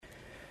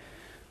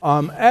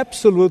I'm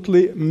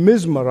absolutely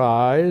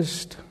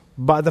mesmerized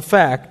by the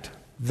fact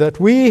that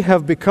we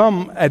have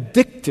become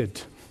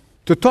addicted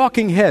to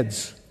talking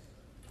heads.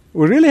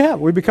 We really have.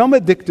 We become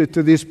addicted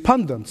to these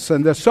pundits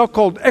and the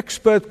so-called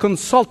expert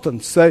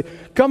consultants. They're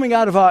coming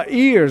out of our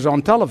ears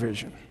on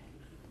television.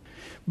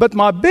 But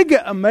my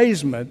bigger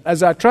amazement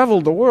as I travel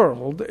the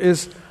world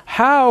is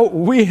how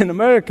we in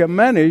America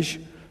manage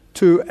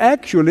to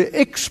actually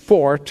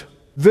export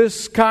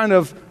this kind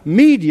of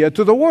media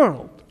to the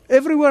world.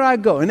 Everywhere I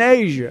go, in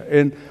Asia,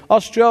 in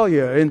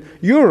Australia, in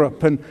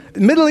Europe, and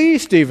Middle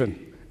East even,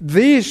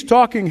 these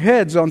talking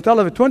heads on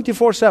television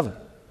 24/7.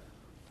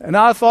 And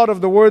I thought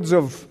of the words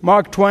of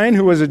Mark Twain,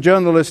 who was a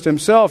journalist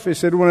himself. He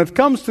said, when it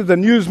comes to the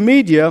news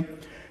media,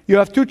 you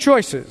have two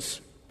choices.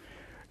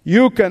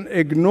 You can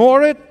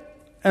ignore it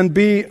and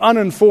be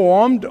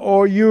uninformed,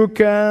 or you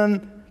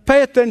can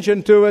pay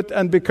attention to it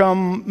and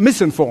become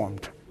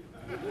misinformed.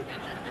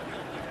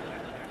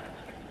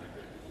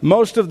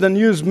 Most of the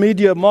news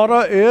media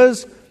motto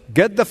is,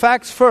 get the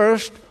facts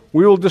first,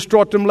 we will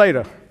distort them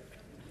later.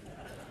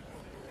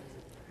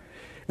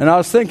 And I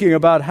was thinking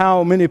about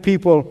how many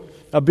people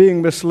are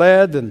being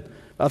misled, and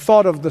I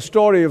thought of the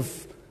story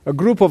of a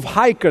group of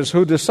hikers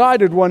who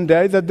decided one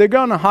day that they're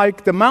going to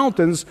hike the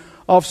mountains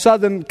of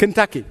southern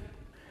Kentucky.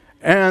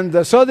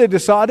 And so they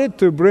decided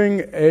to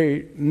bring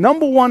a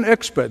number one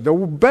expert, the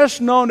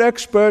best-known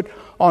expert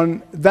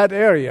on that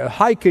area,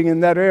 hiking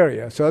in that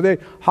area. So they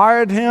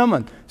hired him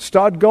and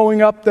started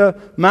going up the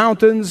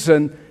mountains.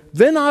 And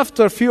then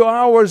after a few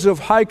hours of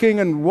hiking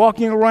and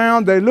walking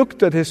around, they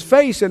looked at his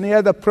face, and he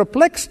had a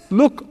perplexed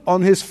look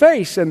on his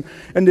face. And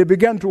they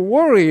began to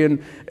worry.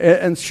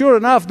 And sure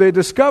enough, they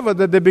discovered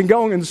that they've been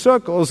going in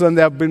circles and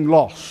they've been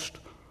lost.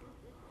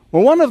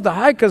 Well, one of the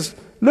hikers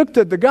looked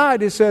at the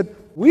guide. He said,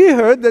 we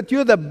heard that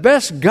you're the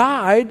best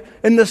guide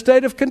in the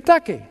state of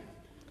Kentucky.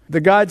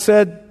 The guide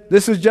said,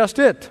 this is just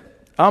it.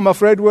 I'm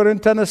afraid we're in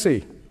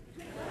Tennessee.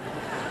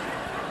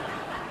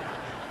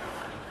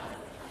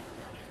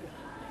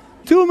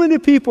 Too many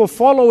people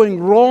following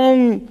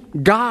wrong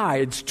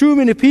guides. Too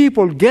many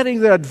people getting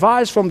their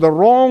advice from the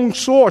wrong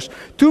source.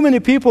 Too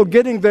many people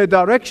getting their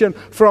direction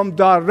from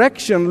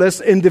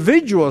directionless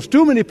individuals.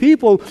 Too many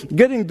people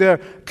getting their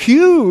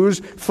cues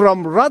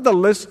from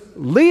rudderless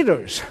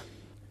leaders.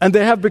 And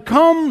they have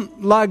become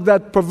like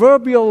that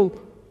proverbial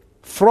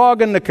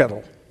frog in the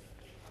kettle.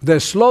 They're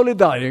slowly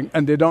dying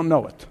and they don't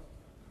know it.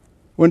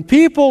 When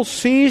people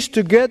cease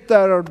to get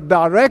their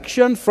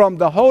direction from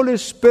the Holy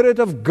Spirit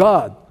of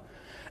God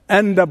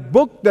and the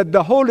book that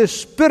the Holy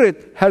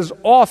Spirit has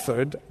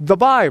authored, the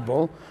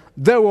Bible,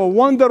 they will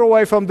wander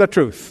away from the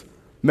truth.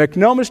 Make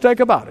no mistake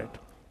about it.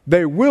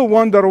 They will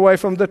wander away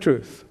from the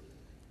truth.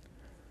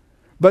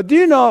 But do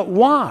you know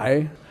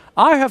why?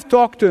 I have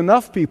talked to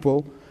enough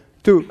people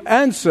to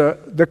answer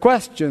the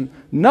question,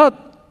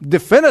 not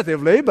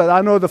definitively, but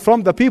I know that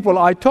from the people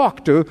I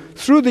talk to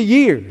through the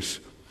years,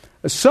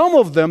 some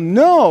of them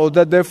know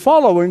that they're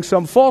following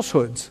some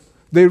falsehoods.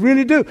 They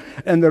really do.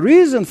 And the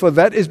reason for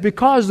that is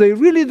because they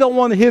really don't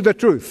want to hear the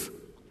truth.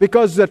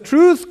 Because the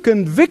truth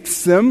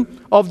convicts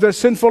them of their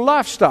sinful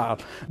lifestyle.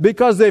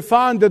 Because they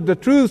find that the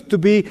truth to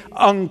be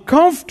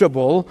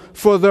uncomfortable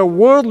for their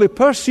worldly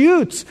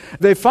pursuits.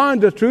 They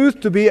find the truth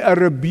to be a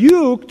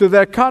rebuke to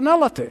their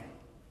carnality.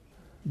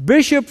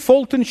 Bishop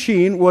Fulton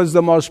Sheen was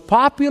the most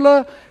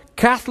popular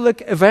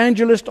Catholic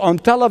evangelist on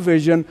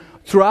television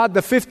throughout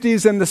the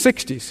 50s and the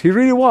 60s. He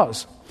really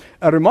was.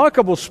 A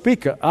remarkable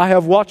speaker. I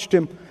have watched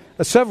him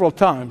several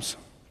times.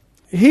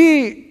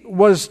 He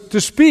was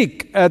to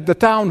speak at the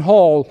town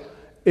hall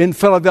in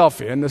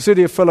Philadelphia, in the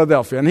city of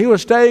Philadelphia. And he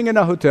was staying in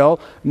a hotel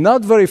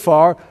not very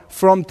far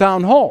from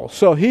town hall.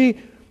 So he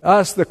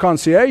asked the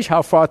concierge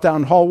how far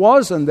town hall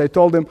was, and they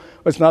told him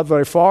it's not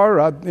very far.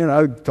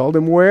 I told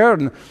him where,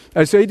 and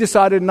so he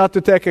decided not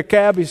to take a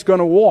cab. He's going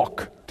to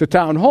walk to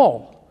town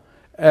hall,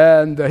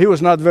 and he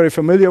was not very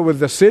familiar with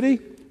the city.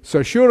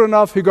 So sure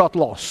enough, he got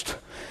lost,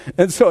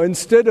 and so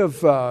instead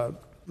of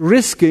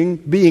risking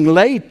being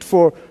late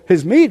for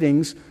his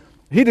meetings,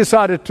 he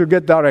decided to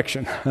get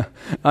direction.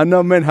 I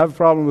know men have a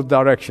problem with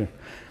direction.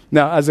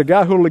 Now, as a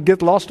guy who will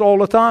get lost all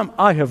the time,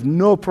 I have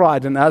no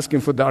pride in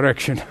asking for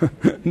direction.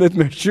 Let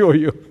me assure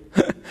you.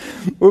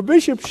 Well,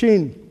 Bishop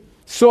Sheen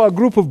saw a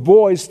group of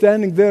boys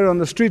standing there on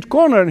the street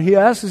corner, and he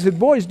asked, he said,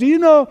 boys, do you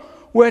know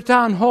where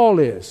town hall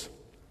is?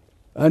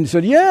 And he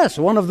said, yes.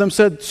 One of them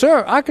said,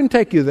 sir, I can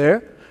take you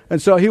there.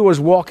 And so he was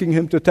walking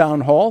him to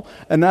town hall.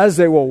 And as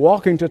they were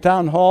walking to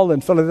town hall in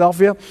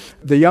Philadelphia,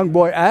 the young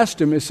boy asked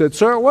him, he said,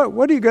 sir,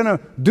 what are you going to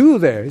do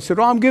there? He said,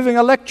 I'm giving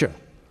a lecture.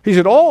 He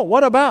said, oh,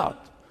 what about?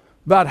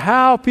 About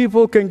how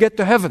people can get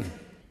to heaven.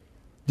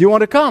 Do you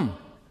want to come?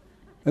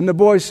 And the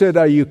boy said,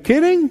 are you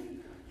kidding?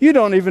 You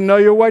don't even know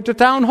your way to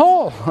town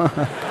hall.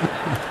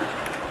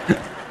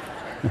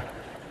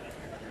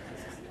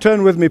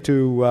 Turn with me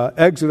to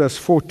Exodus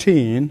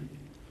 14,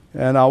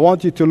 and I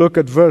want you to look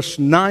at verse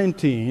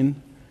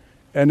 19.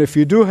 And if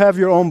you do have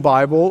your own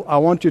Bible, I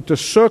want you to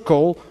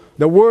circle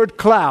the word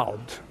cloud.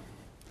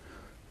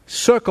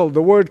 Circle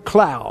the word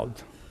cloud.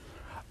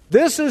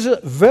 This is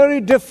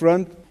very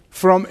different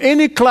from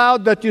any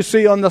cloud that you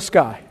see on the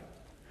sky.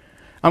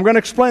 I'm going to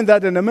explain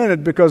that in a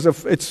minute because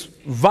of its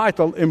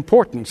vital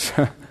importance.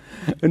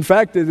 In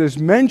fact, it is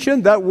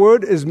mentioned, that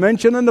word is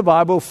mentioned in the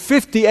Bible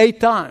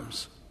 58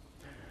 times.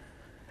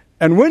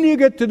 And when you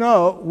get to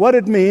know what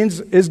it means,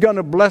 it's going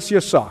to bless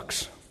your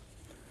socks.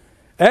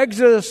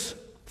 Exodus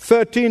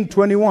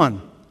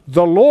 13:21.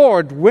 The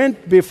Lord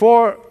went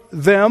before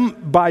them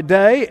by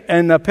day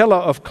in a pillar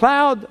of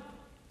cloud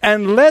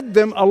and led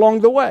them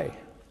along the way,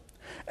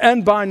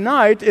 and by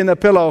night in a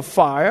pillar of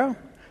fire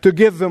to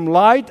give them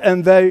light,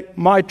 and they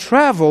might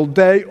travel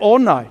day or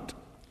night.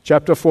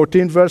 Chapter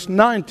 14, verse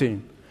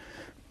 19.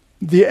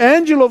 The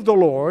angel of the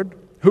Lord,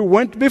 who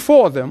went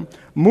before them,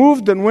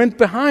 moved and went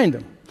behind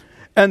them,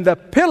 and the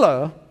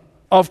pillar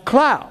of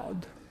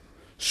cloud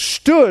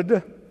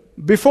stood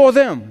before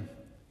them,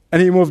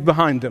 and he moved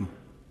behind them.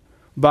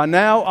 By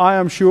now, I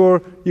am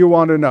sure you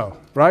want to know,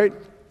 right?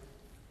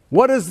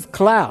 What is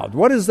cloud?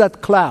 What is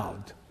that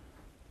cloud?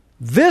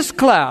 This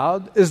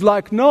cloud is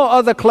like no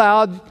other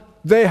cloud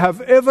they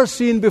have ever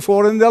seen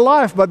before in their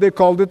life, but they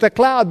called it a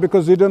cloud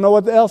because they don't know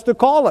what else to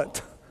call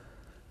it.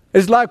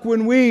 It's like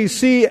when we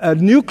see a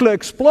nuclear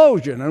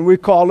explosion and we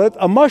call it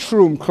a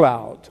mushroom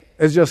cloud.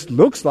 It just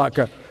looks like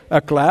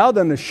a cloud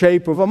in the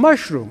shape of a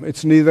mushroom.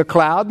 It's neither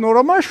cloud nor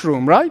a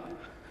mushroom, right?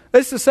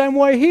 It's the same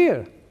way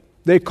here.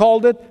 They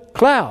called it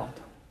cloud.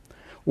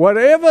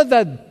 Whatever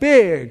that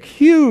big,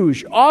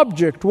 huge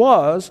object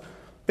was,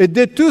 it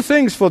did two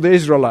things for the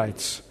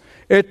Israelites.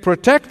 It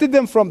protected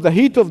them from the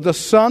heat of the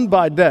sun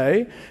by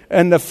day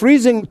and the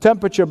freezing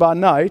temperature by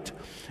night,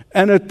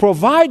 and it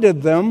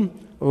provided them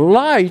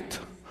light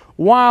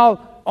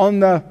while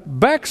on the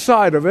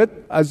backside of it,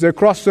 as they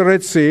crossed the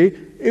Red Sea,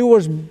 it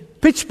was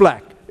pitch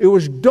black. It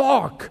was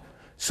dark,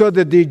 so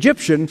that the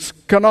Egyptians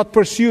cannot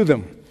pursue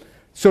them.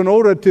 So in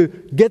order to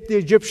get the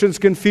Egyptians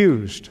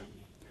confused,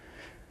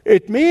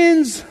 it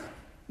means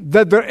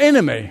that their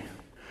enemy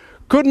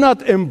could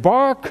not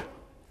embark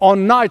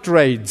on night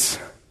raids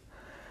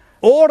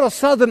or a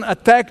sudden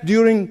attack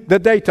during the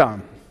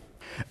daytime.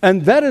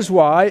 And that is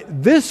why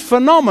this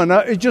phenomena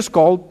is just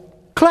called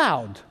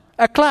cloud,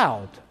 a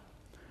cloud.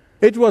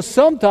 It was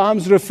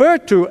sometimes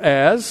referred to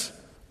as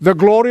the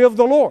glory of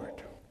the Lord.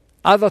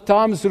 Other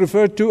times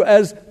referred to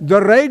as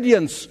the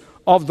radiance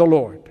of the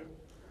Lord.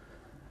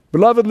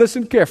 Beloved,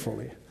 listen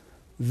carefully.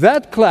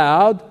 That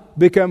cloud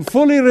became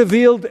fully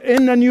revealed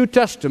in the New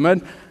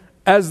Testament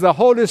as the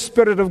Holy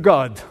Spirit of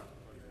God.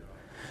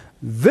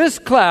 This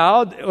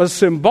cloud was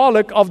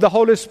symbolic of the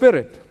Holy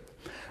Spirit.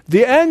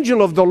 The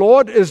angel of the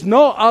Lord is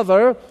no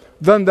other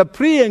than the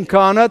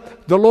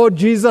pre-incarnate, the Lord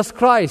Jesus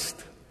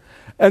Christ.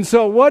 And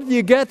so what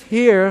you get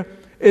here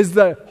is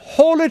the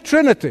Holy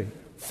Trinity,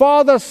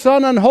 Father,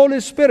 Son, and Holy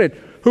Spirit,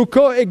 who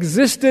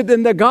coexisted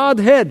in the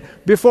Godhead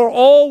before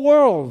all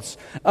worlds,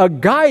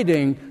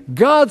 guiding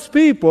God's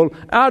people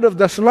out of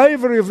the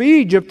slavery of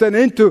Egypt and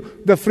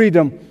into the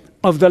freedom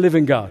of the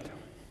living God.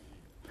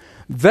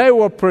 They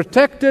were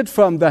protected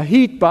from the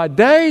heat by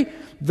day.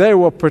 They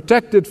were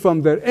protected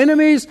from their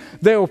enemies.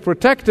 They were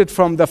protected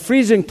from the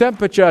freezing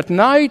temperature at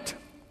night.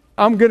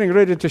 I'm getting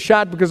ready to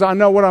shout because I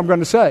know what I'm going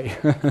to say.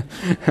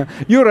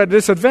 You're at a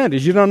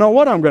disadvantage. You don't know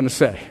what I'm going to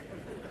say.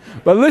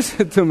 But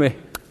listen to me.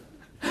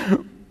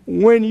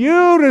 When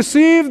you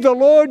receive the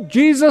Lord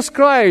Jesus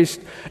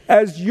Christ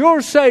as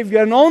your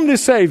Savior and only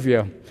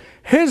Savior,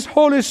 His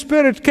Holy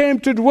Spirit came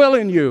to dwell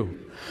in you.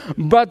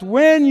 But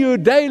when you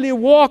daily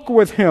walk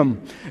with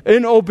Him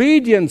in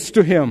obedience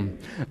to Him,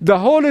 the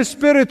Holy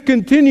Spirit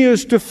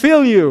continues to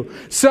fill you,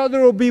 so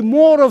there will be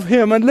more of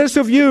Him and less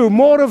of you,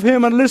 more of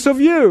Him and less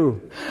of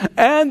you.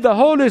 And the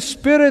Holy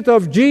Spirit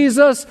of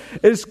Jesus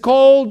is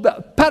called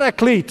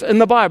Paraclete in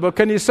the Bible.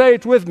 Can you say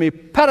it with me?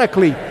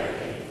 Paraclete.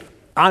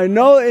 I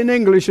know in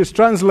English it's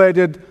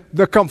translated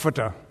the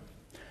Comforter.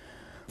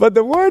 But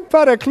the word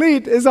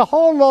Paraclete is a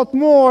whole lot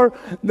more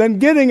than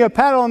getting a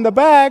pat on the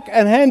back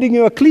and handing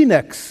you a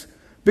Kleenex.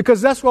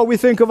 Because that's what we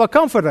think of a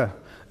comforter.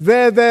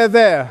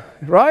 There,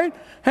 right?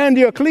 Hand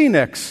you a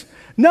Kleenex.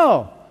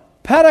 No,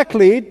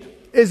 Paraclete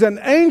is an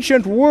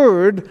ancient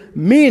word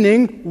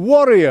meaning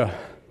warrior.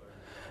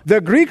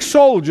 The Greek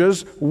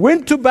soldiers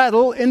went to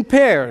battle in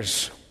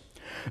pairs.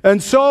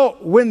 And so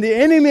when the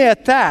enemy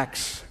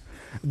attacks,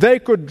 they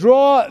could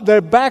draw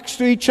their backs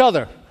to each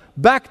other,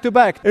 back to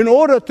back, in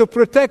order to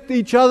protect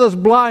each other's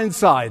blind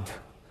side.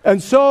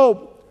 And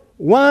so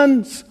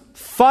one's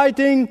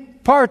fighting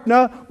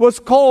partner was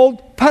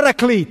called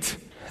Paraclete.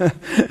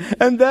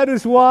 And that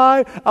is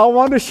why I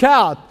want to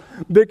shout,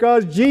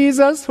 because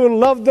Jesus, who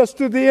loved us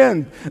to the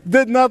end,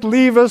 did not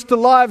leave us to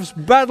life's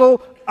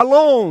battle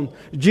alone.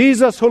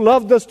 Jesus, who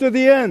loved us to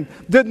the end,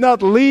 did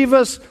not leave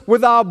us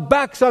with our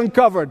backs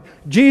uncovered.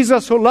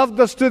 Jesus, who loved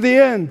us to the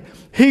end,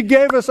 He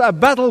gave us a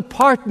battle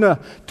partner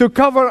to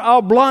cover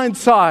our blind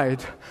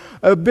side.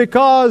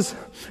 Because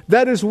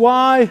that is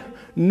why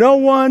no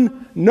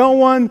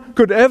one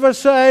could ever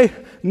say,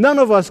 none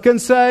of us can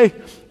say,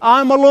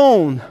 I'm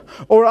alone,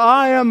 or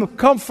I am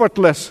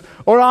comfortless,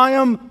 or I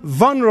am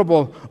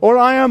vulnerable, or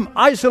I am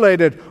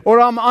isolated,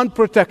 or I'm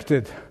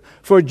unprotected.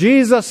 For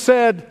Jesus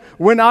said,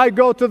 when I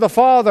go to the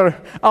Father,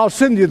 I'll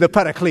send you the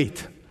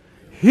Paraclete.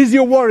 He's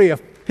your warrior.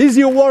 He's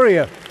your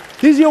warrior.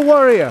 He's your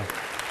warrior.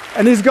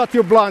 And He's got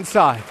your blind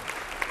side.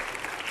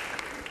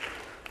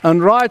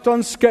 And right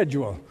on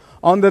schedule,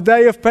 on the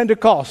day of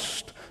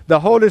Pentecost, the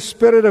Holy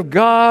Spirit of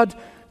God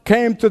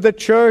came to the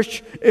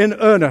church in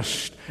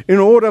earnest in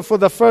order for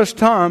the first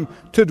time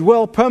to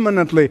dwell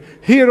permanently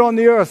here on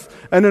the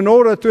earth, and in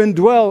order to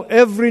indwell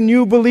every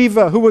new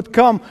believer who would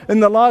come in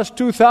the last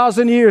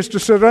 2,000 years to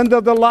surrender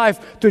their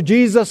life to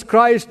Jesus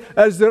Christ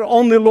as their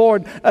only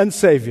Lord and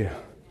Savior.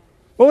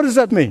 What does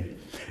that mean?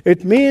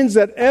 It means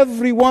that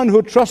everyone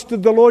who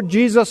trusted the Lord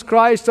Jesus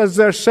Christ as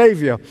their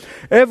Savior,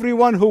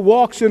 everyone who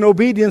walks in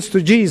obedience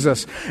to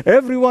Jesus,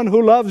 everyone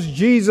who loves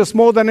Jesus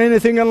more than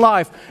anything in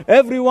life,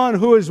 everyone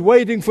who is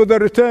waiting for the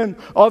return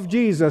of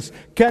Jesus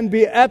can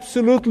be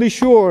absolutely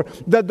sure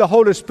that the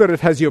Holy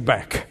Spirit has your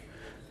back.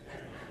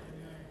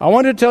 I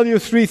want to tell you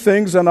 3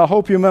 things, and I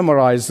hope you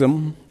memorize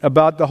them,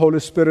 about the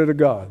Holy Spirit of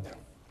God.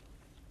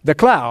 The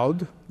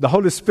cloud, the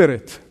Holy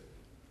Spirit,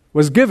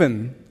 was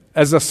given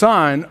as a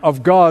sign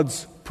of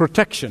God's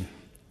protection.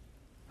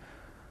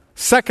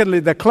 Secondly,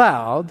 the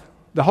cloud,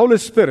 the Holy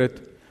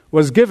Spirit,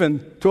 was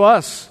given to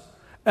us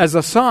as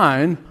a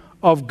sign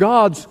of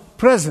God's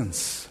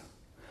presence.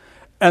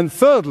 And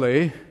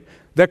thirdly,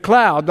 the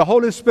cloud, the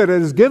Holy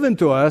Spirit, is given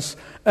to us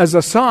as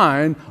a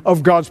sign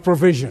of God's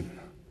provision.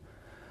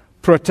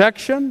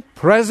 Protection,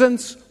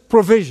 presence,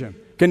 provision.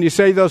 Can you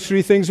say those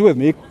 3 things with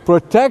me?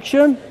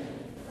 Protection,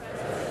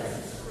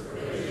 presence,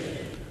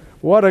 provision.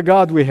 What a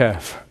God we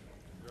have.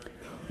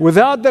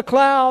 Without the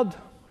cloud,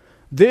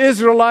 the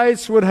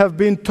Israelites would have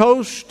been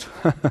toast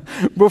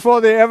before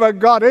they ever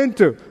got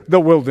into the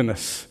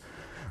wilderness.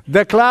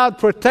 The cloud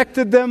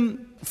protected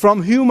them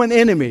from human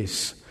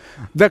enemies.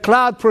 The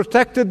cloud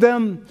protected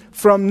them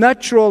from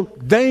natural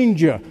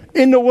danger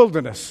in the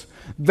wilderness.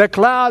 The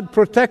cloud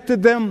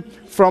protected them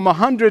from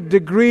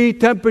 100-degree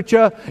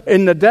temperature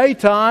in the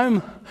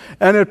daytime,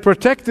 and it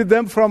protected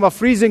them from a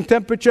freezing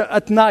temperature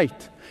at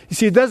night. You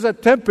see,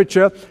 desert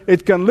temperature,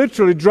 it can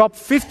literally drop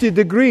 50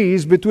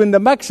 degrees between the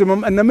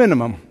maximum and the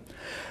minimum.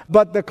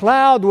 But the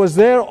cloud was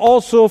there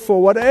also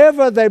for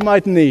whatever they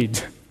might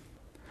need.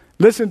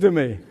 Listen to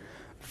me.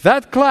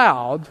 That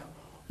cloud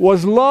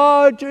was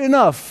large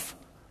enough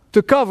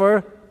to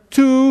cover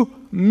 2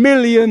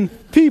 million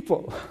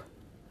people.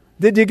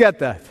 Did you get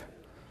that?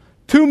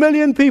 2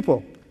 million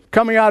people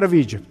coming out of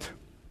Egypt.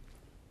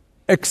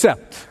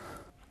 Except,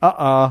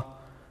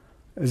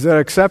 is there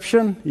an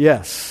exception?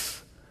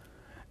 Yes.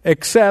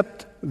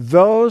 Except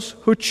those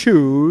who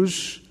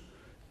choose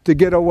to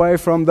get away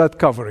from that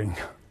covering.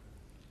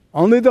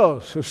 Only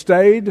those who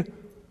stayed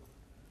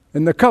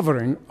in the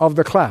covering of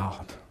the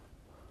cloud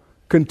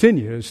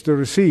continues to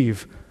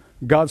receive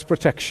God's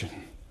protection.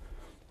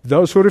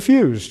 Those who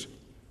refused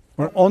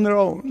were on their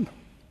own.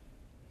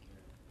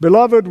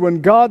 Beloved,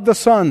 when God the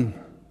Son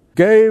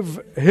gave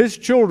His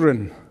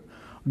children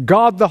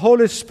God the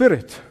Holy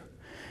Spirit,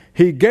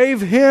 He gave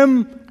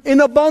Him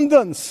in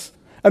abundance.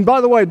 And by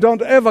the way,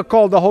 don't ever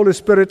call the Holy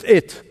Spirit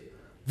it.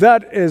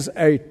 That is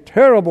a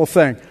terrible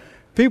thing.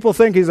 People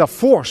think He's a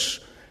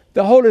force.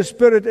 The Holy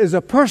Spirit is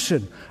a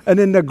person. And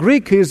in the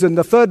Greek, He's in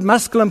the third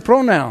masculine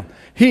pronoun.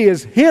 He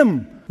is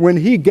Him. When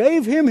He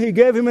gave Him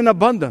in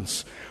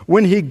abundance.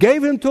 When He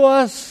gave Him to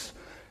us,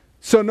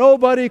 so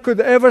nobody could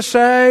ever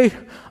say,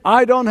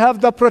 I don't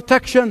have the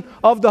protection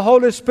of the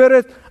Holy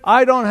Spirit.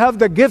 I don't have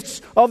the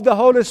gifts of the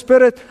Holy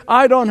Spirit.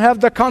 I don't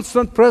have the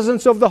constant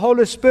presence of the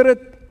Holy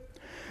Spirit.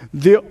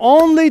 The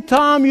only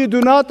time you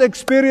do not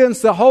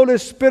experience the Holy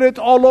Spirit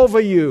all over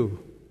you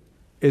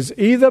is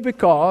either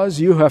because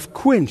you have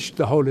quenched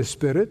the Holy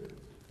Spirit,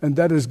 and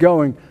that is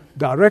going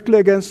directly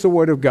against the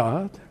Word of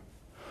God,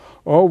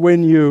 or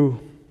when you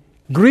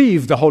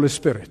grieve the Holy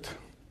Spirit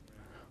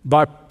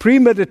by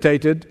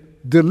premeditated,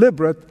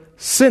 deliberate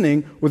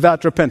sinning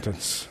without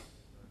repentance.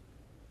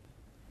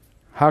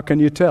 How can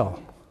you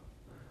tell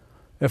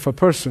if a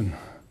person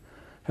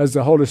has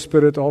the Holy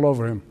Spirit all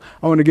over him?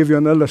 I want to give you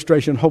an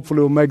illustration. Hopefully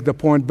it will make the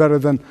point better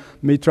than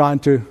me trying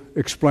to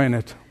explain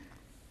it.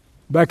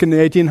 Back in the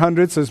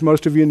 1800s, as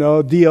most of you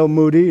know, D.L.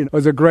 Moody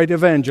was a great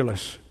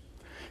evangelist.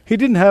 He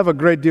didn't have a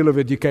great deal of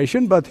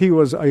education, but he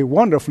was a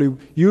wonderfully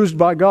used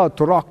by God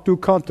to rock 2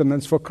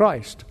 continents for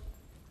Christ.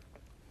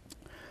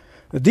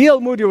 D.L.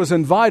 Moody was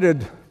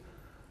invited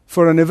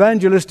for an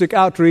evangelistic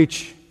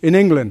outreach in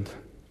England.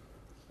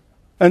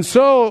 And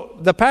so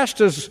the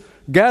pastors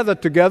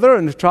gathered together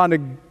and trying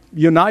to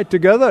unite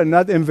together in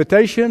that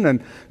invitation,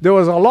 and there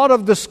was a lot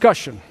of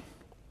discussion.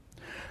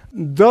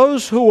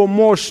 Those who were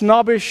more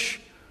snobbish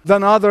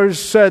than others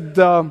said,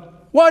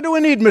 why do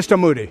we need Mr.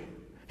 Moody?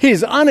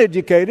 He's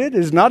uneducated,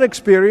 he's not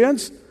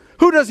experienced.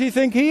 Who does he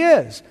think he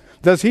is?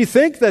 Does he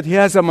think that he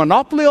has a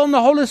monopoly on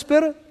the Holy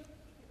Spirit?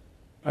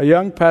 A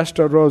young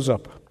pastor rose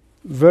up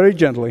very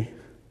gently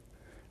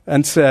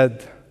and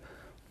said,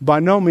 by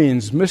no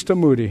means, Mr.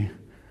 Moody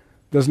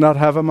does not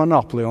have a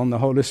monopoly on the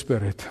Holy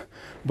Spirit,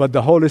 but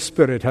the Holy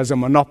Spirit has a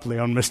monopoly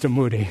on Mr.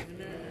 Moody.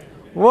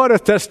 What a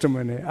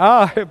testimony.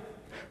 I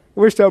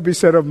wish that would be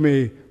said of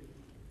me.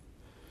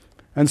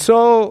 And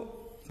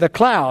so the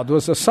cloud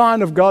was a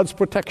sign of God's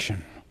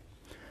protection.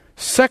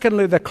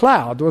 Secondly, the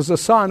cloud was a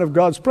sign of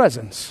God's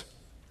presence.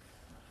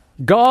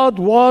 God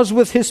was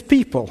with his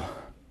people,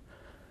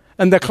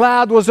 and the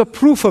cloud was a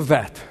proof of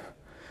that.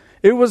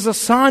 It was a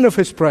sign of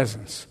his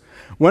presence.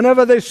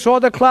 Whenever they saw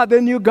the cloud,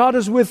 they knew God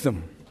is with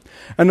them.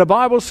 And the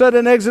Bible said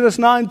in Exodus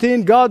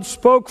 19, God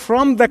spoke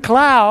from the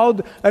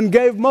cloud and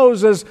gave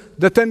Moses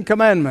the 10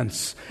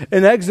 Commandments.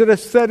 In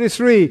Exodus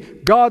 33,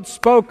 God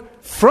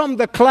spoke from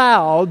the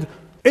cloud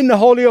in the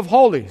Holy of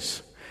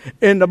Holies.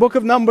 In the book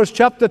of Numbers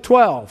chapter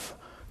 12,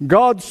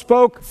 God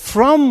spoke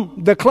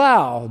from the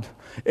cloud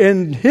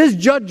in his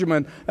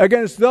judgment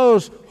against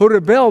those who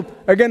rebelled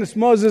against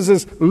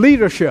Moses'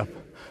 leadership.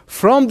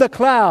 From the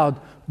cloud,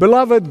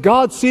 beloved,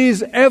 God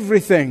sees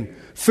everything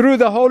through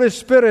the Holy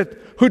Spirit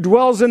who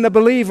dwells in the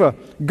believer.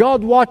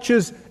 God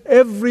watches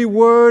every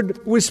word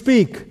we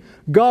speak.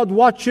 God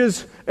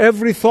watches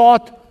every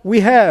thought we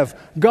have.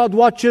 God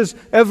watches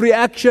every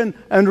action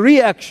and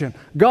reaction.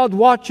 God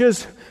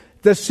watches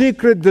the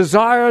secret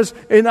desires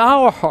in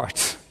our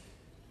hearts.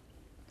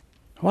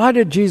 Why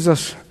did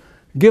Jesus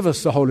give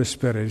us the Holy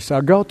Spirit? He said,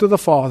 I'll go to the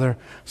Father,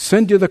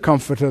 send you the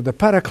Comforter, the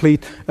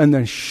Paraclete, and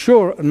then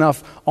sure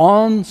enough,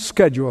 on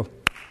schedule,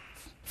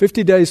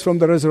 50 days from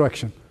the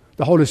resurrection,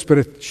 the Holy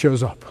Spirit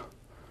shows up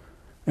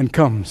and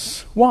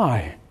comes.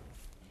 Why?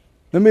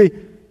 Let me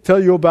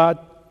tell you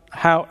about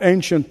how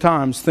ancient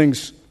times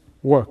things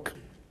work.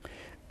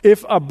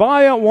 If a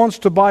buyer wants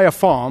to buy a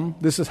farm,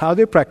 this is how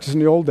they practiced in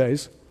the old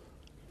days,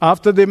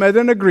 after they made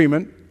an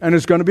agreement, and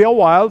it's going to be a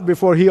while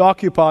before he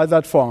occupied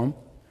that farm,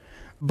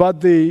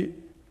 but the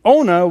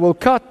owner will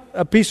cut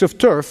a piece of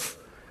turf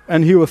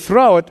and he will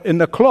throw it in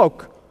the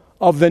cloak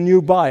of the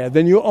new buyer,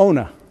 the new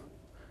owner,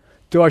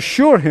 to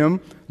assure him,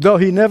 though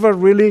he never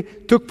really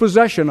took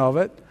possession of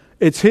it,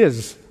 it's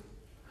his.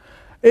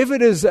 If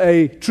it is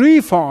a tree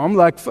farm,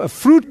 like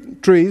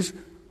fruit trees,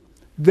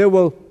 they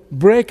will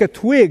break a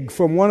twig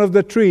from one of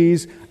the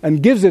trees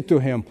and gives it to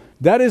him.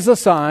 That is a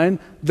sign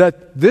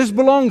that this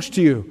belongs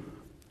to you,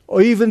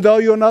 or even though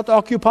you're not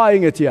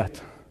occupying it yet.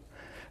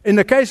 In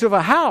the case of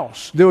a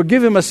house, they will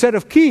give him a set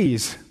of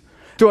keys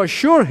to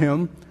assure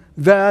him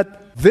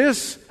that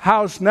this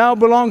house now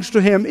belongs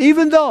to him,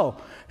 even though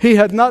he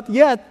had not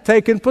yet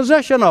taken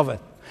possession of it.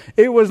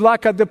 It was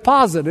like a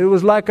deposit. It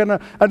was like an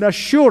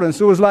assurance.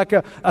 It was like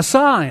a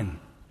sign.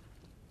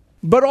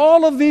 But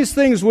all of these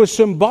things were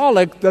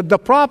symbolic that the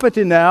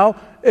property now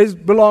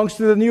belongs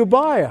to the new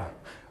buyer,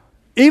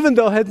 even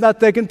though he had not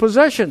taken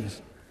possession.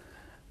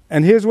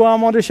 And here's where I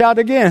want to shout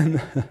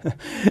again.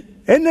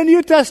 In the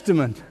New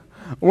Testament,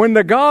 when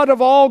the God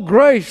of all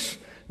grace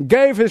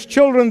gave his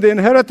children the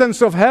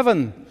inheritance of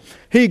heaven,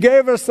 he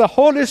gave us the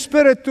Holy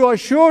Spirit to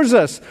assure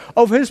us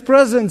of his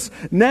presence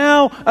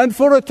now and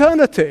for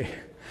eternity.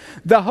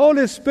 The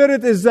Holy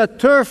Spirit is the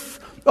turf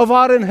of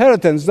our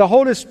inheritance. The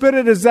Holy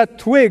Spirit is that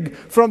twig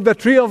from the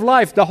tree of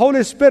life. The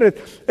Holy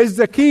Spirit is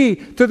the key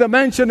to the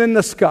mansion in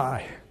the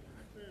sky.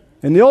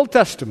 In the Old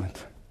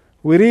Testament,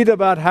 we read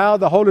about how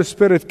the Holy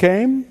Spirit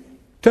came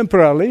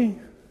temporarily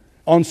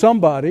on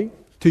somebody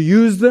to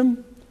use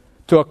them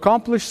to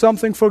accomplish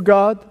something for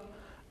God,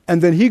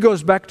 and then he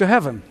goes back to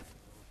heaven.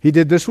 He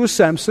did this with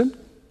Samson.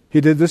 He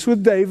did this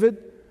with David.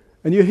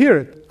 And you hear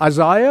it,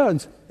 Isaiah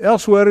and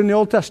elsewhere in the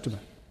Old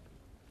Testament.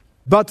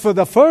 But for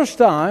the first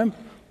time,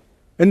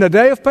 in the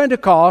day of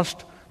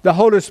Pentecost, the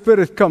Holy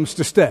Spirit comes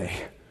to stay.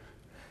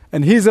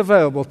 And he's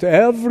available to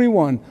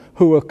everyone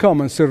who will come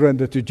and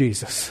surrender to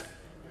Jesus.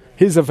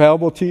 He's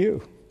available to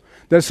you.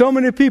 There's so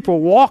many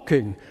people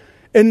walking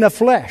in the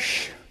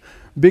flesh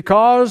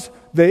because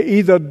they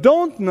either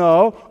don't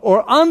know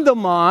or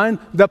undermine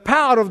the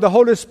power of the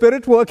Holy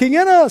Spirit working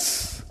in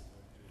us.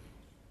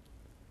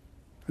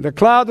 The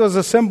cloud was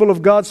a symbol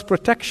of God's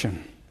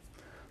protection.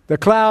 The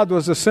cloud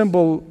was a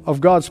symbol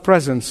of God's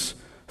presence.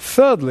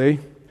 Thirdly,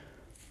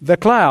 the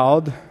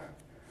cloud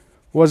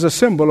was a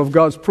symbol of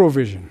God's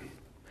provision.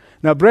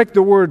 Now break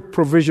the word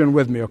provision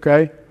with me,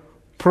 okay?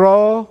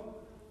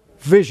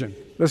 Provision.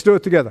 Let's do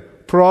it together.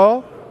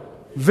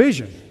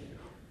 Provision.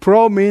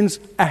 Pro means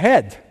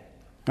ahead,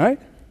 right?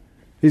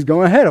 He's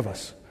going ahead of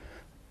us.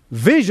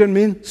 Vision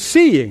means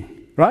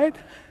seeing, right?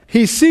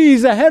 He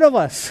sees ahead of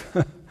us.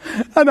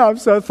 And I'm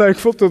so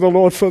thankful to the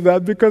Lord for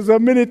that, because there are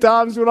many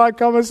times when I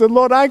come and say,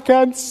 Lord, I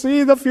can't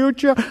see the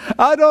future.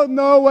 I don't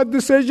know what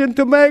decision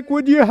to make.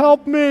 Would you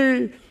help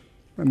me?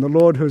 And the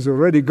Lord, who's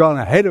already gone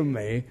ahead of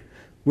me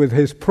with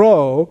his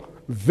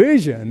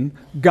provision,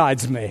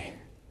 guides me.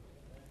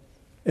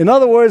 In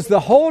other words, the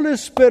Holy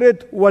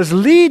Spirit was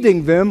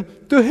leading them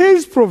to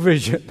his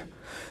provision,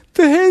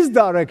 to his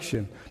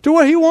direction, to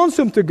where he wants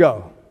them to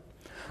go.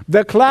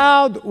 The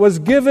cloud was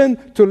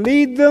given to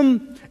lead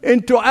them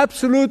into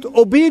absolute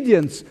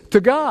obedience to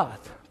God.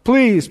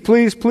 Please,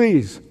 please,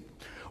 please,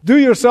 do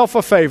yourself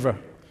a favor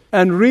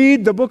and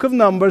read the book of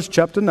Numbers,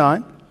 chapter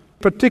 9,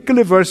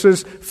 particularly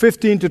verses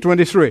 15 to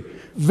 23.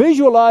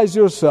 Visualize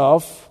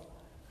yourself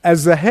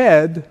as the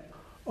head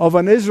of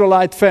an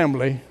Israelite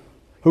family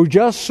who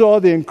just saw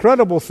the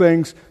incredible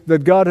things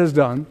that God has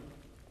done.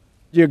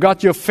 You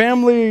got your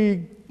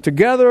family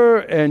together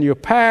and you're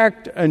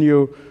packed and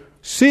you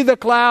see the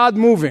cloud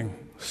moving.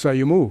 So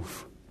you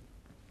move.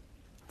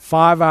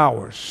 5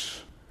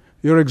 hours.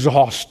 You're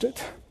exhausted.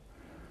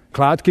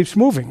 Cloud keeps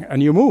moving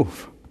and you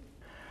move.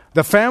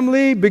 The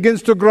family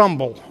begins to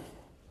grumble.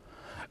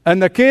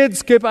 And the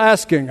kids keep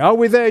asking, are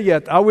we there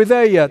yet? Are we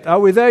there yet? Are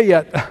we there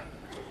yet?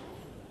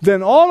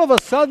 Then all of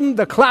a sudden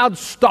the cloud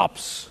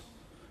stops.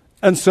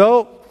 And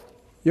so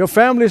your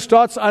family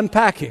starts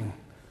unpacking.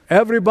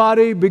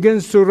 Everybody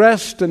begins to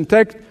rest and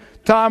take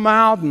time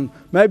out and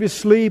maybe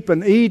sleep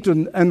and eat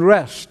and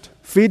rest.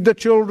 Feed the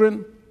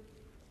children.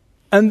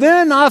 And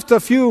then after a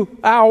few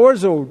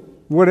hours or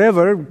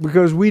whatever,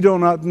 because we do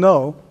not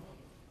know,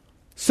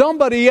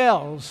 somebody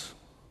yells,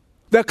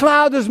 the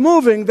cloud is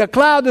moving, the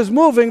cloud is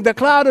moving, the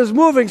cloud is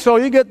moving. So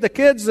you get the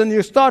kids and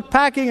you start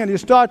packing and you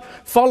start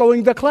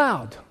following the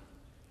cloud.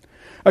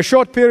 A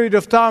short period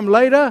of time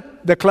later,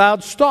 the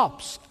cloud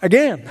stops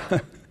again.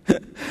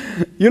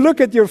 You look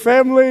at your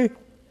family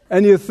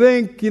and you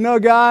think,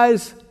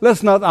 guys,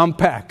 let's not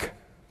unpack.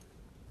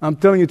 I'm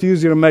telling you to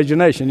use your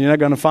imagination. You're not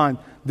going to find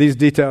these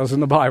details in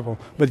the Bible,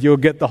 but you'll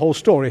get the whole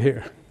story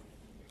here.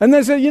 And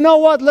they say, you know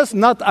what, let's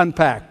not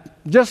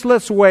unpack. Just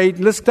let's wait,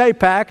 let's stay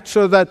packed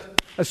so that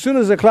as soon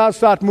as the clouds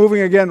start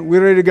moving again,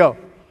 we're ready to go.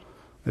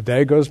 A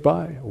day goes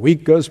by, a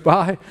week goes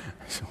by.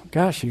 So,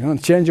 gosh, you want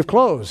to change your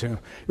clothes. You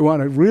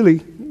want to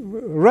really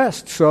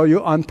rest, so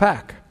you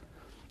unpack.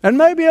 And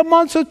maybe a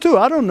month or two,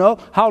 I don't know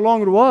how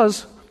long it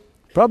was,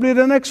 probably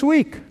the next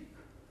week.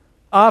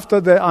 After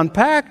they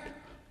unpacked,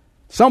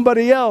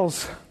 somebody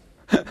yells,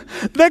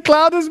 the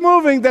cloud is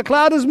moving, the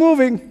cloud is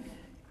moving.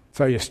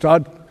 So you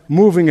start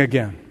moving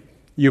again.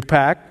 You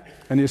pack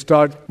and you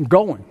start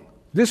going.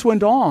 This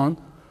went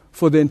on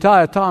for the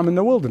entire time in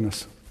the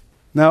wilderness.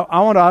 Now,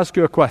 I want to ask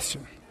you a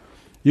question.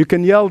 You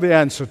can yell the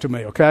answer to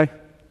me, okay?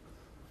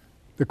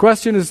 The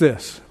question is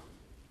this.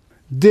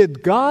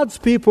 Did God's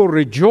people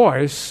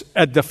rejoice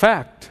at the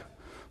fact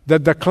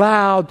that the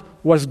cloud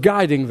was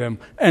guiding them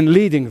and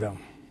leading them?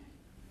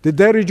 Did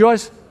they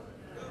rejoice?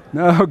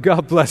 No,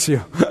 God bless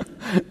you.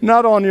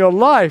 Not on your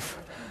life.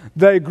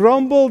 They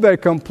grumbled, they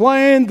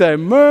complained, they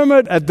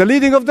murmured at the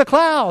leading of the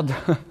cloud.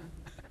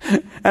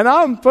 And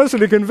I'm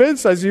personally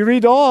convinced, as you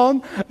read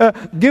on,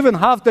 given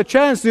half the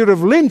chance, they would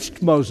have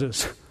lynched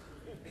Moses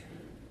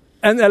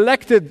and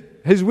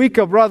elected his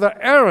weaker brother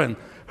Aaron,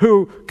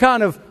 who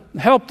kind of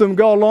helped them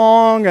go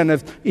along, and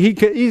if he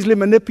could easily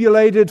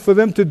manipulated for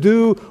them to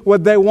do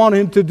what they want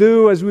him to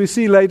do, as we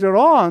see later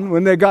on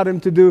when they got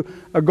him to do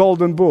a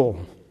golden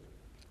bull.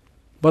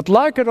 But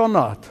like it or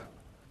not,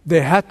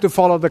 they had to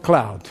follow the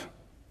cloud.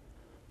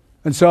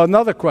 And so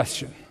another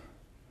question.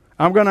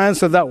 I'm going to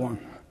answer that one.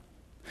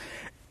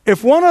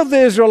 If one of the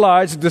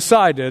Israelites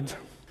decided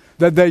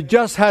that they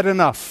just had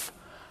enough,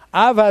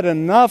 I've had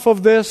enough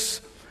of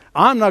this,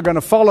 I'm not going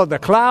to follow the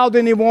cloud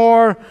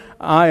anymore,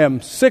 I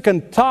am sick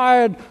and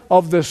tired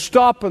of the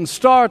stop and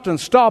start and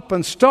stop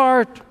and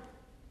start,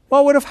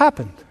 what would have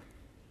happened?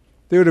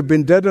 They would have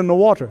been dead in the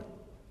water,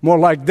 more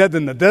like dead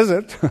in the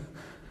desert,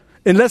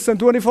 in less than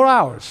 24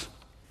 hours.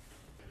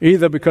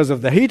 Either because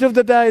of the heat of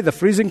the day, the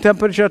freezing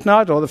temperature at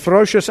night, or the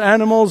ferocious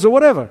animals, or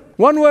whatever.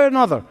 One way or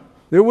another,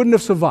 they wouldn't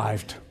have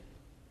survived.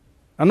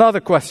 Another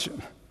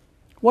question.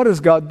 What is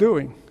God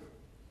doing?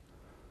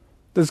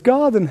 Does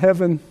God in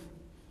heaven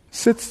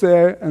sit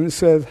there and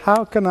says,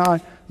 how can I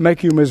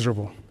make you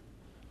miserable?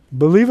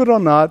 Believe it or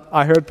not,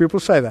 I heard people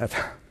say that.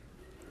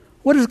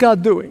 What is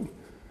God doing?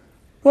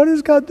 What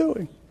is God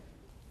doing?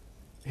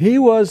 He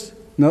was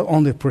not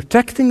only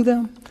protecting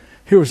them,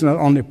 He was not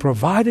only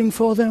providing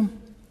for them.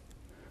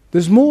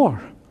 There's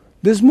more.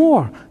 There's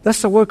more.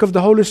 That's the work of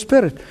the Holy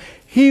Spirit.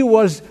 He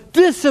was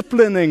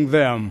disciplining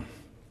them.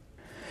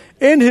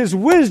 In His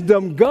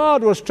wisdom,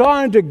 God was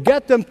trying to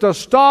get them to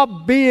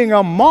stop being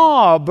a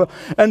mob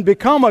and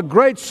become a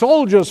great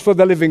soldiers for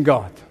the living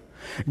God.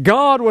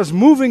 God was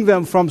moving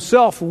them from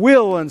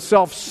self-will and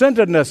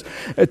self-centeredness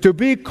to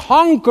be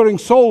conquering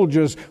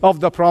soldiers of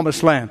the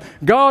promised land.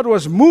 God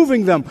was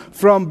moving them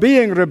from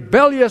being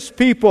rebellious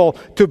people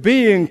to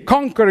being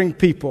conquering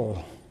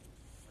people.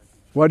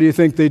 Why do you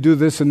think they do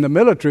this in the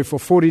military for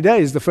 40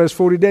 days? The first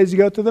 40 days you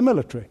go to the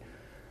military.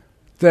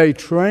 They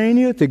train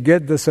you to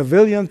get the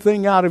civilian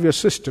thing out of your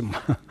system,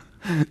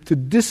 to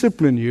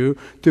discipline you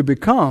to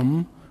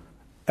become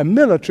a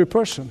military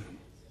person.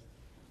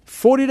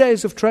 40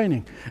 days of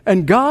training.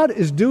 And God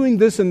is doing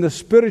this in the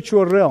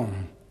spiritual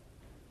realm.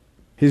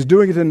 He's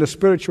doing it in the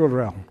spiritual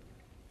realm.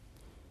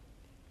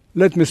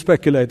 Let me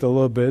speculate a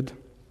little bit.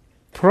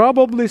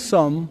 Probably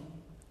some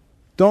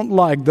don't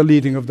like the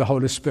leading of the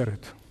Holy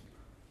Spirit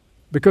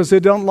because they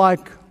don't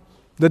like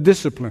the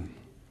discipline.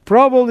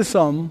 Probably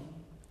some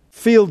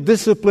feel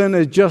discipline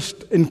is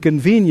just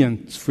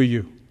inconvenience for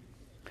you.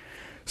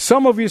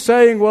 Some of you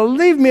saying, well,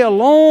 leave me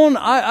alone.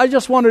 I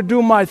just want to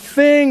do my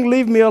thing.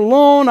 Leave me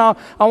alone. I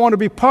want to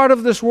be part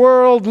of this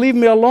world. Leave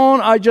me alone.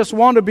 I just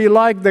want to be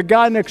like the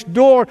guy next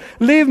door.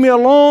 Leave me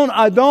alone.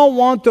 I don't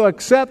want to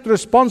accept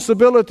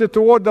responsibility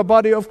toward the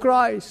body of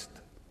Christ.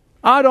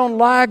 I don't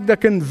like the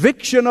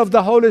conviction of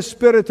the Holy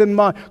Spirit in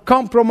my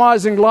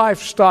compromising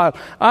lifestyle.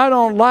 I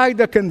don't like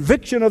the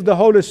conviction of the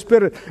Holy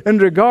Spirit in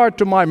regard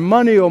to my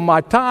money or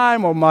my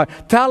time or my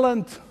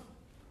talent.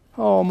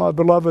 Oh, my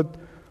beloved,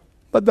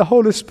 but the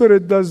Holy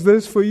Spirit does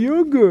this for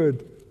your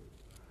good.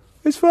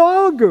 It's for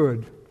our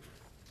good.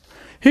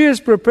 He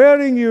is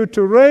preparing you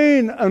to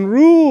reign and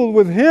rule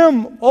with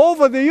Him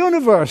over the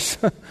universe.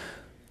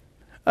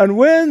 And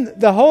when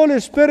the Holy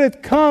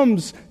Spirit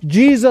comes,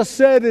 Jesus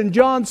said in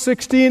John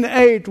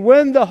 16:8,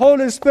 when the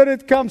Holy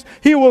Spirit comes,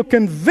 He will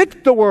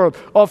convict the world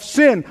of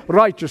sin,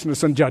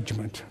 righteousness, and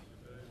judgment.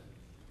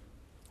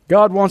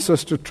 God wants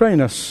us to train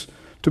us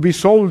to be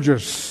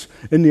soldiers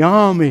in the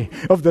army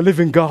of the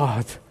living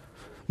God,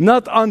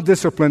 not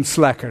undisciplined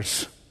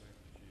slackers.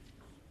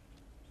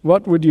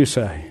 What would you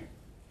say?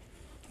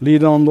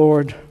 Lead on,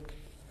 Lord.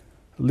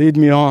 Lead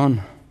me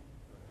on.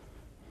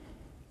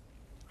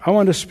 I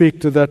want to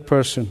speak to that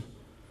person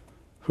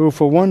who,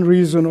 for one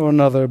reason or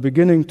another, are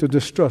beginning to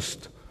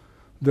distrust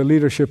the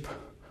leadership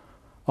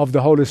of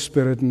the Holy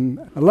Spirit. And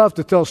I love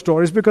to tell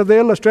stories because they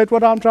illustrate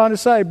what I'm trying to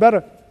say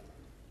better.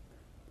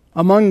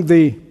 Among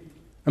the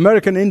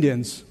American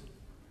Indians,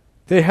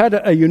 they had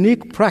a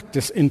unique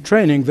practice in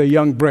training the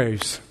young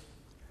braves.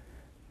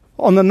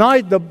 On the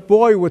night the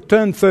boy would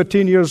turn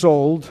 13 years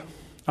old,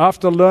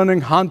 after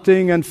learning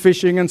hunting and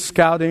fishing and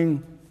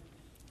scouting,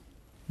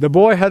 the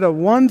boy had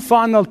one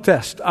final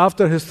test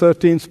after his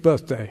 13th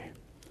birthday.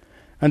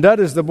 And that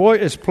is, the boy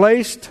is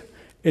placed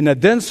in a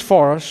dense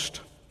forest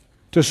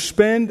to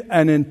spend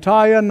an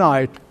entire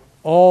night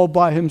all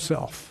by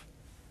himself.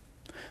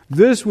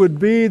 This would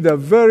be the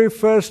very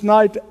first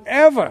night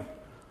ever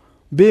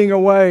being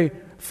away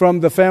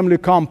from the family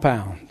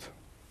compound.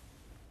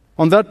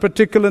 On that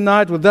particular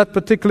night, with that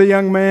particular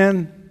young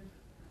man,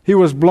 he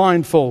was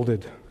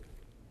blindfolded,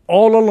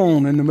 all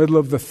alone in the middle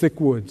of the thick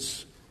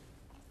woods.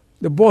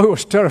 The boy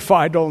was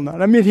terrified all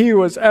night. I mean, he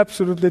was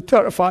absolutely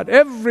terrified.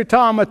 Every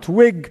time a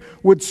twig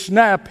would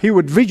snap, he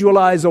would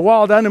visualize a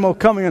wild animal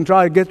coming and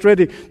try to get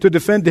ready to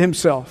defend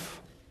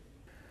himself.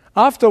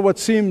 After what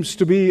seems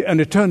to be an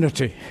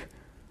eternity,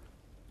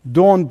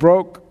 dawn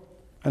broke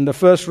and the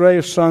first ray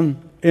of sun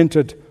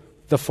entered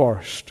the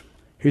forest.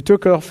 He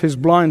took off his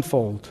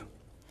blindfold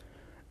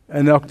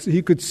and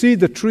he could see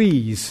the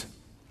trees,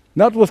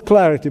 not with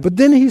clarity, but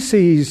then he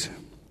sees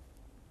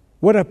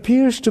what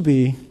appears to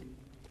be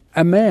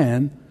a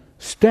man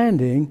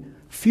standing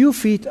a few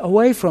feet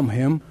away from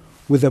him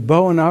with a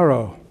bow and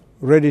arrow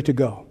ready to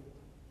go.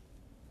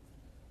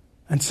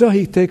 And so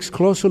he takes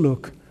closer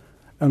look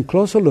and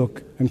closer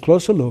look and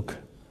closer look,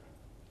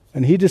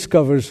 and he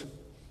discovers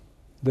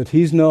that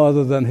he's no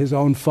other than his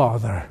own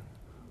father,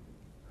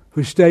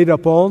 who stayed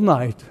up all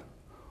night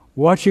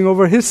watching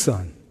over his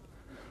son,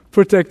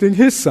 protecting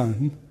his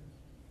son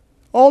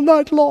all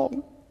night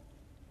long.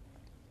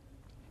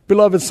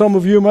 Beloved, some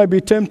of you might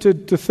be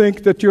tempted to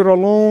think that you're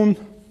alone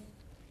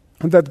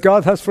and that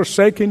God has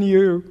forsaken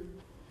you,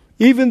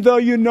 even though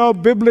you know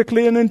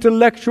biblically and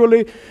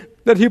intellectually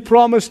that He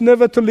promised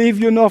never to leave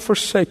you nor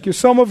forsake you.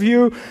 Some of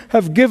you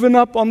have given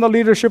up on the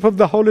leadership of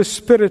the Holy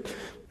Spirit,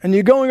 and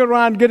you're going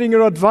around getting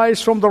your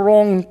advice from the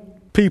wrong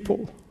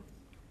people.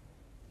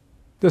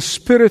 The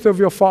Spirit of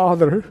your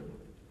Father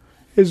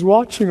is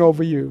watching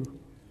over you.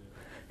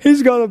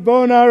 He's got a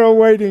bow and arrow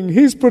waiting.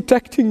 He's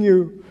protecting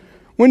you.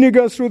 When you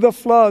go through the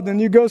flood and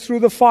you go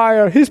through the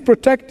fire, He's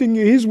protecting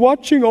you. He's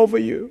watching over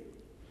you.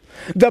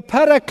 The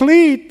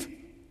Paraclete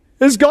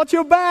has got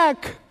your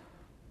back.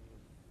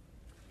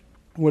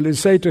 Will you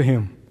say to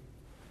him,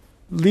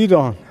 lead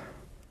on?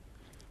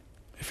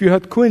 If you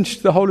had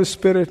quenched the Holy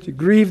Spirit, you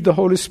grieved the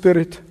Holy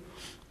Spirit,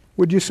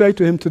 would you say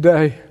to Him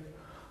today,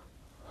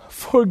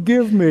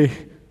 forgive me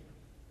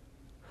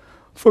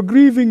for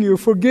grieving you,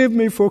 forgive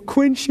me for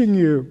quenching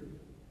you.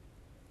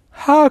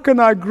 How can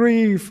I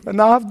grieve?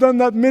 And I've done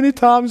that many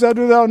times. I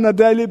do that on a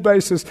daily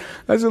basis.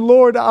 I say,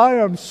 Lord, I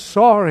am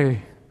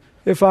sorry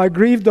if I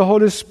grieve the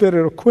Holy Spirit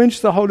or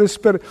quench the Holy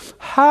Spirit.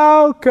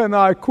 How can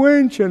I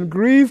quench and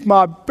grieve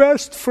my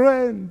best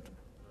friend?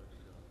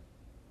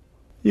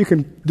 You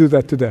can do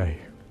that today.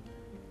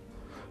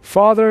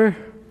 Father,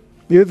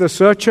 You're the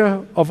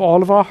searcher of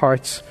all of our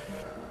hearts.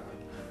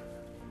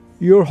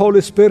 Your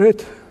Holy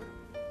Spirit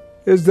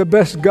is the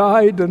best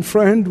guide and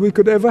friend we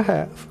could ever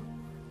have.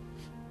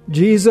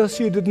 Jesus,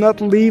 You did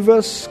not leave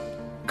us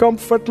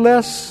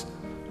comfortless.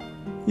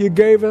 You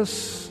gave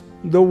us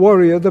the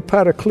warrior, the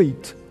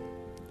Paraclete.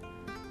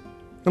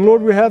 And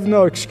Lord, we have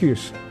no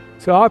excuse.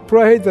 So I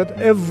pray that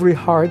every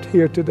heart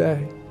here today,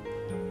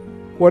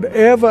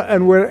 whatever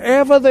and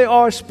wherever they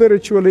are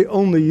spiritually,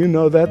 only You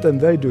know that and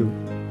they do,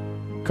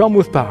 come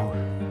with power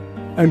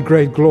and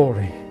great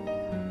glory.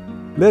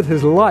 Let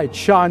His light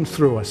shine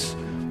through us,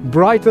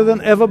 brighter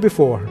than ever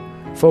before.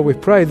 For we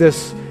pray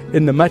this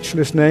in the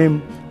matchless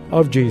name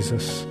of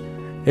Jesus.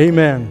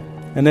 Amen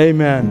and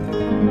amen.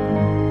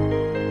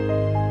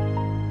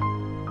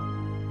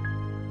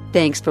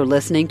 Thanks for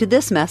listening to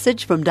this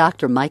message from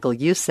Dr. Michael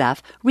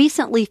Youssef,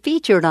 recently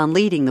featured on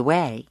Leading the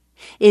Way.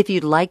 If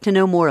you'd like to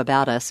know more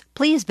about us,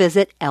 please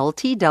visit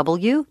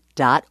ltw.org.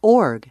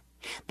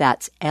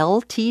 That's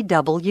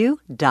ltw.org.